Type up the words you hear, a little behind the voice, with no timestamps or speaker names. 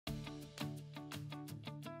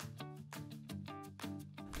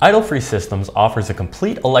Idle-free systems offers a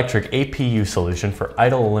complete electric APU solution for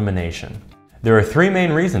idle elimination. There are three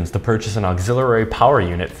main reasons to purchase an auxiliary power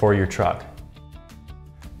unit for your truck.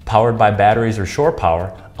 Powered by batteries or shore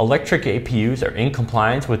power, electric APUs are in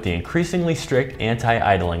compliance with the increasingly strict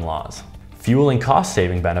anti-idling laws. Fuel and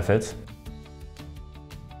cost-saving benefits,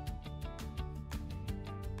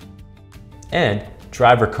 and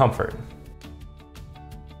driver comfort.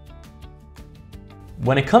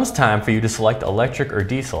 When it comes time for you to select electric or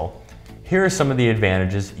diesel, here are some of the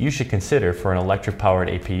advantages you should consider for an electric-powered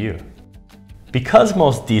APU. Because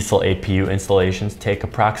most diesel APU installations take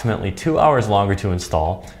approximately 2 hours longer to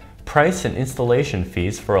install, price and installation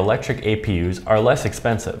fees for electric APUs are less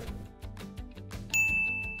expensive.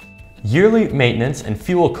 Yearly maintenance and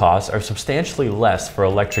fuel costs are substantially less for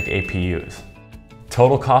electric APUs.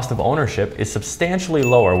 Total cost of ownership is substantially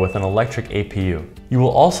lower with an electric APU. You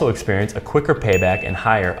will also experience a quicker payback and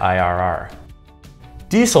higher IRR.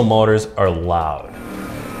 Diesel motors are loud,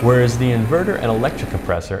 whereas the inverter and electric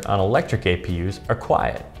compressor on electric APUs are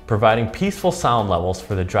quiet, providing peaceful sound levels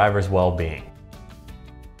for the driver's well-being.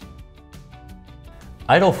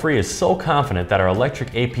 Idle-free is so confident that our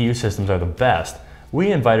electric APU systems are the best,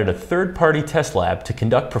 we invited a third-party test lab to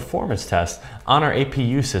conduct performance tests on our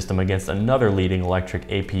APU system against another leading electric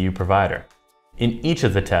APU provider. In each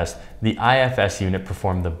of the tests, the IFS unit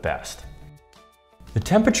performed the best. The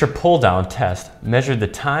temperature pull-down test measured the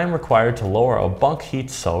time required to lower a bunk heat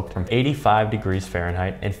soak from 85 degrees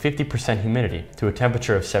Fahrenheit and 50% humidity to a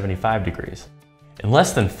temperature of 75 degrees. In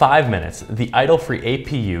less than 5 minutes, the idle-free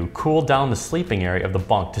APU cooled down the sleeping area of the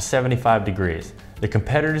bunk to 75 degrees. The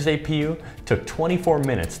competitor's APU took 24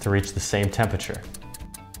 minutes to reach the same temperature.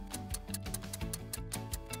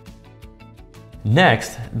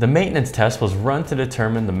 Next, the maintenance test was run to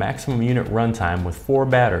determine the maximum unit runtime with 4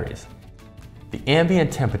 batteries. The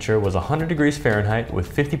ambient temperature was 100 degrees Fahrenheit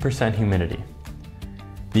with 50% humidity.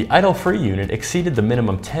 The idle-free unit exceeded the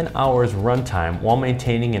minimum 10 hours runtime while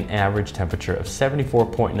maintaining an average temperature of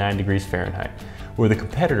 74.9 degrees Fahrenheit, where the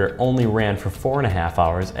competitor only ran for 4.5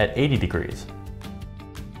 hours at 80 degrees.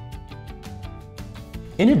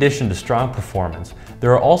 In addition to strong performance,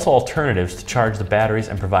 there are also alternatives to charge the batteries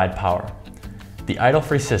and provide power. The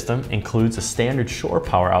idle-free system includes a standard shore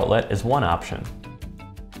power outlet as one option.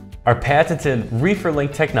 Our patented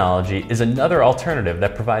reefer-link technology is another alternative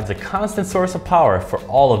that provides a constant source of power for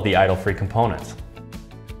all of the idle-free components.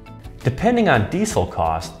 Depending on diesel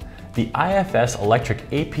cost, the IFS electric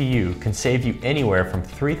APU can save you anywhere from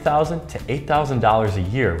 $3,000 to $8,000 a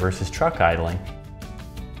year versus truck idling,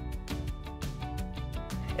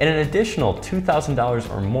 and an additional $2,000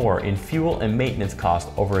 or more in fuel and maintenance cost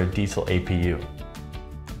over a diesel APU.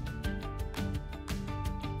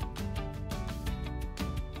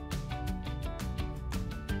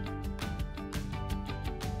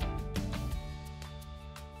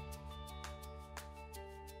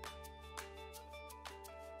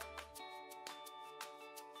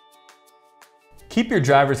 Keep your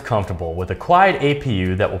drivers comfortable with a quiet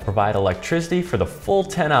APU that will provide electricity for the full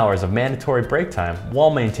 10 hours of mandatory brake time while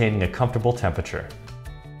maintaining a comfortable temperature.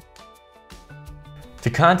 To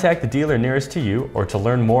contact the dealer nearest to you or to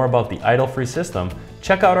learn more about the idle-free system,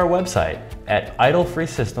 check out our website at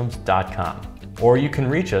idlefreesystems.com, or you can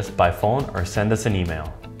reach us by phone or send us an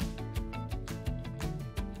email.